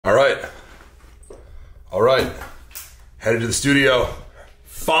Headed to the studio.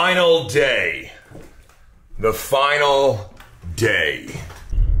 Final day. The final day.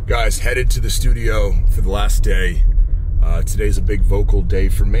 Guys, headed to the studio for the last day. Today's a big vocal day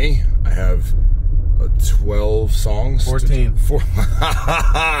for me. I have 12 songs. 14.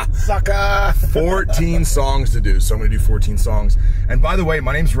 Sucker! 14 songs to do, so I'm gonna do 14 songs. And by the way,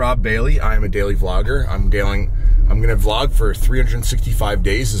 my name's Rob Bailey. I am a daily vlogger. I'm gonna vlog for 365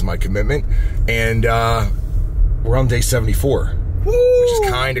 days is my commitment. And we're on day 74. Woo! Which is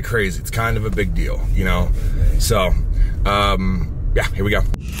kind of crazy. It's kind of a big deal, you know? So, yeah, here we go.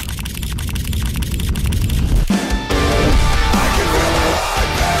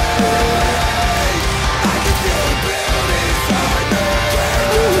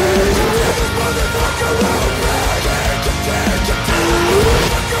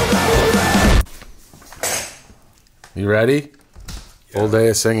 You ready? Yeah. Full day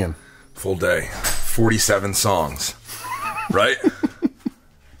of singing. Full day. 47 songs. Right?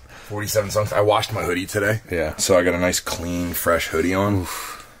 47 songs. I washed my hoodie today. Yeah. So I got a nice, clean, fresh hoodie on.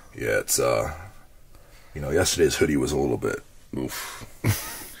 Oof. Yeah, it's, you know, yesterday's hoodie was a little bit, oof. I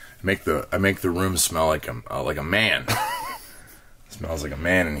make the room smell like a man. It smells like a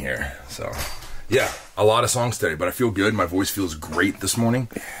man in here. So, yeah, a lot of songs today, but I feel good. My voice feels great this morning.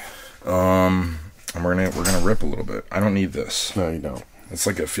 And we're gonna rip a little bit. I don't need this. No, you don't. It's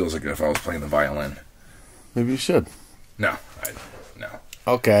like it feels like if I was playing the violin. Maybe you should. No, no.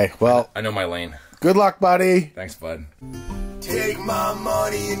 Okay, well, I know my lane. Good luck, buddy. Thanks, bud. Take my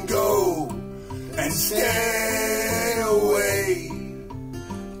money and go and stay away.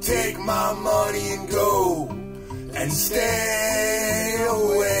 Take my money and go and stay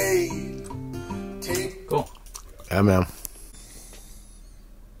away. Cool. Yeah, man.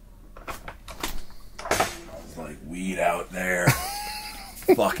 Like weed out there.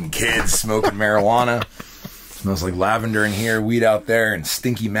 Fucking kids smoking marijuana. Smells like lavender in here, weed out there, and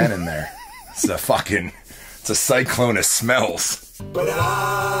stinky men in there. It's a cyclone of smells. But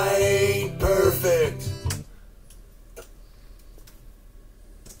I ain't perfect.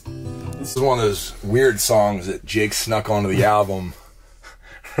 This is one of those weird songs that Jake snuck onto the album.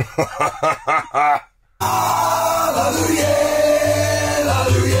 Hallelujah,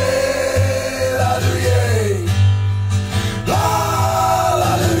 hallelujah.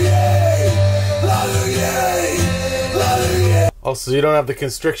 Also, you don't have the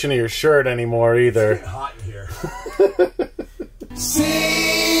constriction of your shirt anymore either. It's hot in here. Sing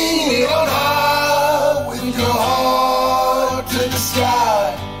it on high with your heart to the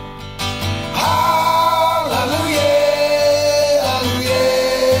sky. Hallelujah,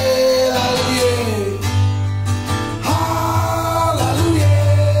 hallelujah, hallelujah. Hallelujah,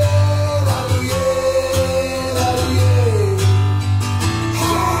 hallelujah, hallelujah.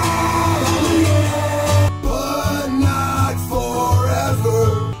 Hallelujah. But not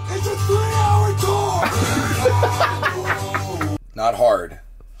forever. It's a 3-hour tour. Not hard.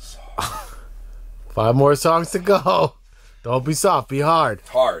 5 more songs to go. Don't be soft, be hard. It's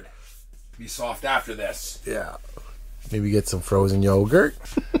hard. Be soft after this. Yeah. Maybe get some frozen yogurt.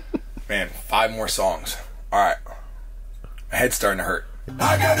 Man, 5 more songs. Alright. My head's starting to hurt.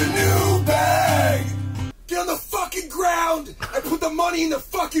 I got a new bag. Get on the fucking ground and put the money in the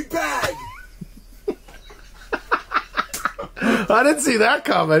fucking bag. I didn't see that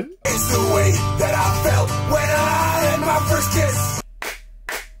coming. It's the way that I felt when I had my first kiss.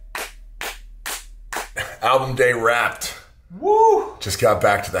 Album day wrapped. Woo! Just got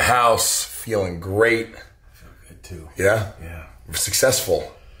back to the house, feeling great. I feel good too. Yeah? Yeah.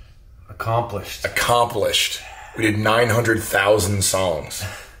 Successful. Accomplished. Accomplished. We did 900,000 songs.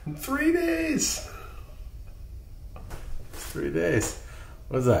 In 3 days. 3 days.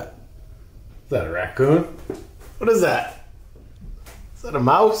 What is that? Is that a raccoon? What is that? Is that a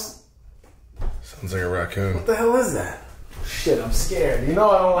mouse? Sounds like a raccoon. What the hell is that? Shit, I'm scared. You know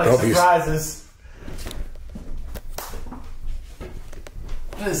I don't like surprises.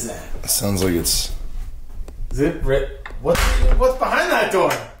 What is that? It sounds like it's... Is it Rick? What's behind that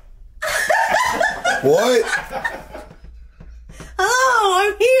door? What? Hello,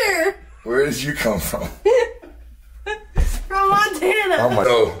 I'm here. Where did you come from? From Montana. Oh my...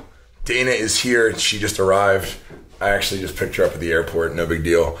 Oh, Dana is here. She just arrived. I actually just picked her up at the airport. No big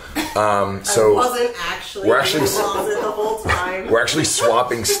deal. So I wasn't actually in the closet the whole time. We're actually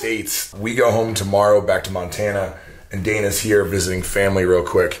swapping states. We go home tomorrow back to Montana, and Dana's here visiting family real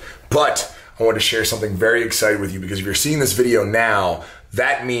quick. But I want to share something very exciting with you, because if you're seeing this video now,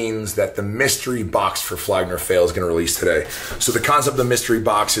 that means that the mystery box for Flag Nor Fail is going to release today. So the concept of the mystery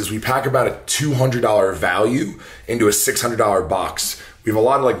box is we pack about a $200 value into a $600 box. We have a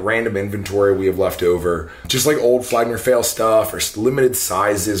lot of like random inventory we have left over, just like old Flag Near Fail stuff or limited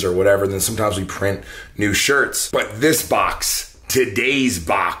sizes or whatever. Then sometimes we print new shirts. But this box, today's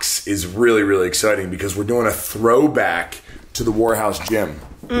box, is really, really exciting because we're doing a throwback to the Warehouse Gym.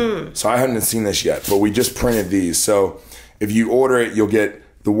 So I hadn't seen this yet, but we just printed these. So if you order it, you'll get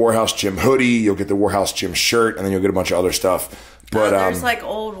the Warehouse Gym hoodie, you'll get the Warehouse Gym shirt, and then you'll get a bunch of other stuff. But there's like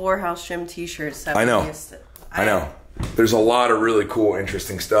old Warehouse Gym t-shirts that I know. we used to. I know. There's a lot of really cool,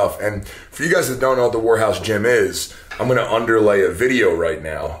 interesting stuff. And for you guys that don't know what the Warehouse Gym is, I'm going to underlay a video right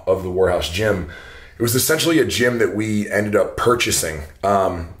now of the Warehouse Gym. It was essentially a gym that we ended up purchasing.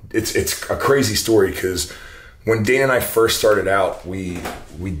 It's a crazy story because when Dana and I first started out, we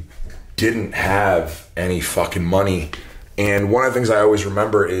didn't have any fucking money. And one of the things I always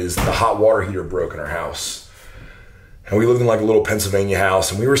remember is the hot water heater broke in our house. And we lived in like a little Pennsylvania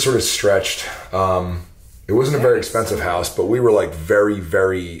house, and we were sort of stretched. It wasn't a very expensive house, but we were like very,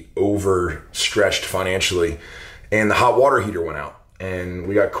 very overstretched financially. And the hot water heater went out, and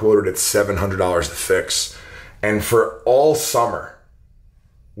we got quoted at $700 to fix. And for all summer,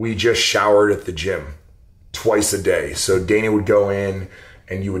 we just showered at the gym twice a day. So Dana would go in,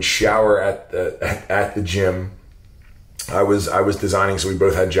 and you would shower at the gym. I was designing, so we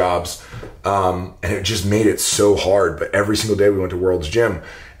both had jobs, and it just made it so hard. But every single day we went to World's Gym.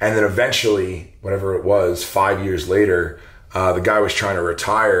 And then eventually, whatever it was, 5 years later, the guy was trying to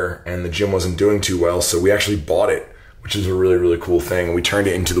retire and the gym wasn't doing too well. So we actually bought it, which is a really, really cool thing. And we turned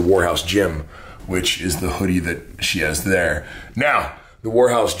it into the Warehouse Gym, which is the hoodie that she has there. Now, the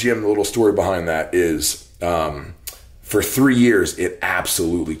Warehouse Gym, the little story behind that is, for 3 years, it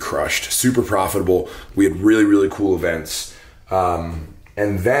absolutely crushed. Super profitable. We had really, really cool events. And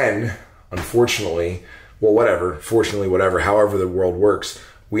then, unfortunately, well, whatever, fortunately, whatever, however the world works,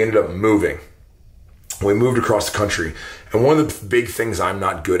 we ended up moving. We moved across the country. And one of the big things I'm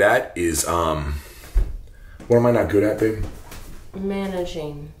not good at is, what am I not good at, babe?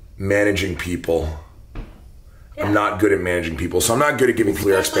 Managing people. Yeah. I'm not good at managing people. So I'm not good at giving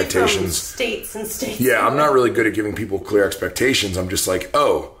clear expectations. States and states. Yeah, I'm not really good at giving people clear expectations. I'm just like,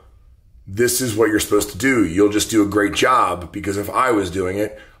 oh, this is what you're supposed to do. You'll just do a great job because if I was doing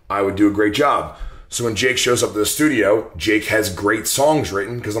it, I would do a great job. So when Jake shows up to the studio, Jake has great songs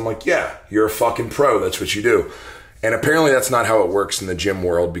written because I'm like, yeah, you're a fucking pro. That's what you do. And apparently that's not how it works in the gym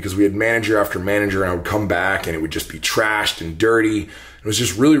world because we had manager after manager and I would come back and it would just be trashed and dirty. It was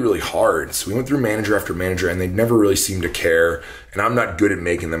just really, really hard. So we went through manager after manager and they never really seemed to care. And I'm not good at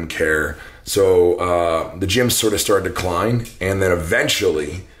making them care. So the gym sort of started to decline. And then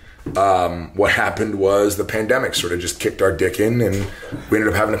eventually what happened was the pandemic sort of just kicked our dick in and we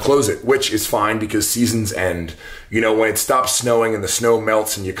ended up having to close it, which is fine because seasons end. You know, when it stops snowing and the snow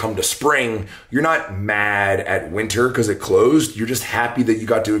melts and you come to spring, you're not mad at winter because it closed. You're just happy that you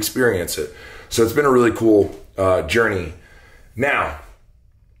got to experience it. So it's been a really cool journey. Now,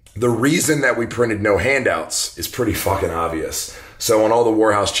 the reason that we printed no handouts is pretty fucking obvious. So on all the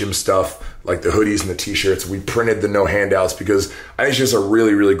Warehouse Gym stuff, like the hoodies and the t-shirts, we printed the no handouts because I think it's just a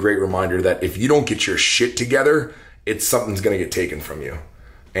really, really great reminder that if you don't get your shit together, something's going to get taken from you.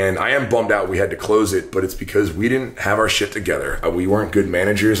 And I am bummed out we had to close it, but it's because we didn't have our shit together. We weren't good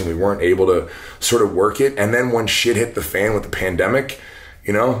managers and we weren't able to sort of work it. And then when shit hit the fan with the pandemic,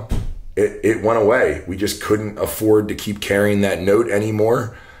 you know, it went away. We just couldn't afford to keep carrying that note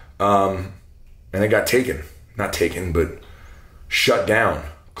anymore. And it got taken. Not taken, but shut down.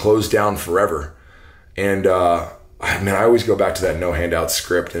 Closed down forever. And I always go back to that no handout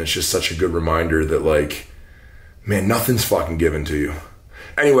script, and it's just such a good reminder that, like, man, nothing's fucking given to you.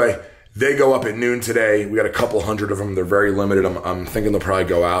 Anyway, they go up at noon today. We got a couple hundred of them. They're very limited. I'm thinking they'll probably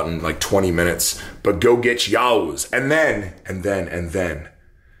go out in like 20 minutes. But go get yours. And then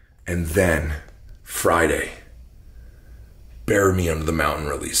Friday, Bury Me Under the Mountain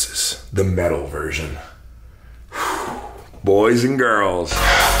releases. The metal version. Boys and girls.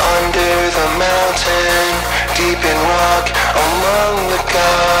 Under the mountain, deep in rock, among the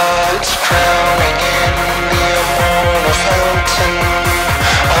gods,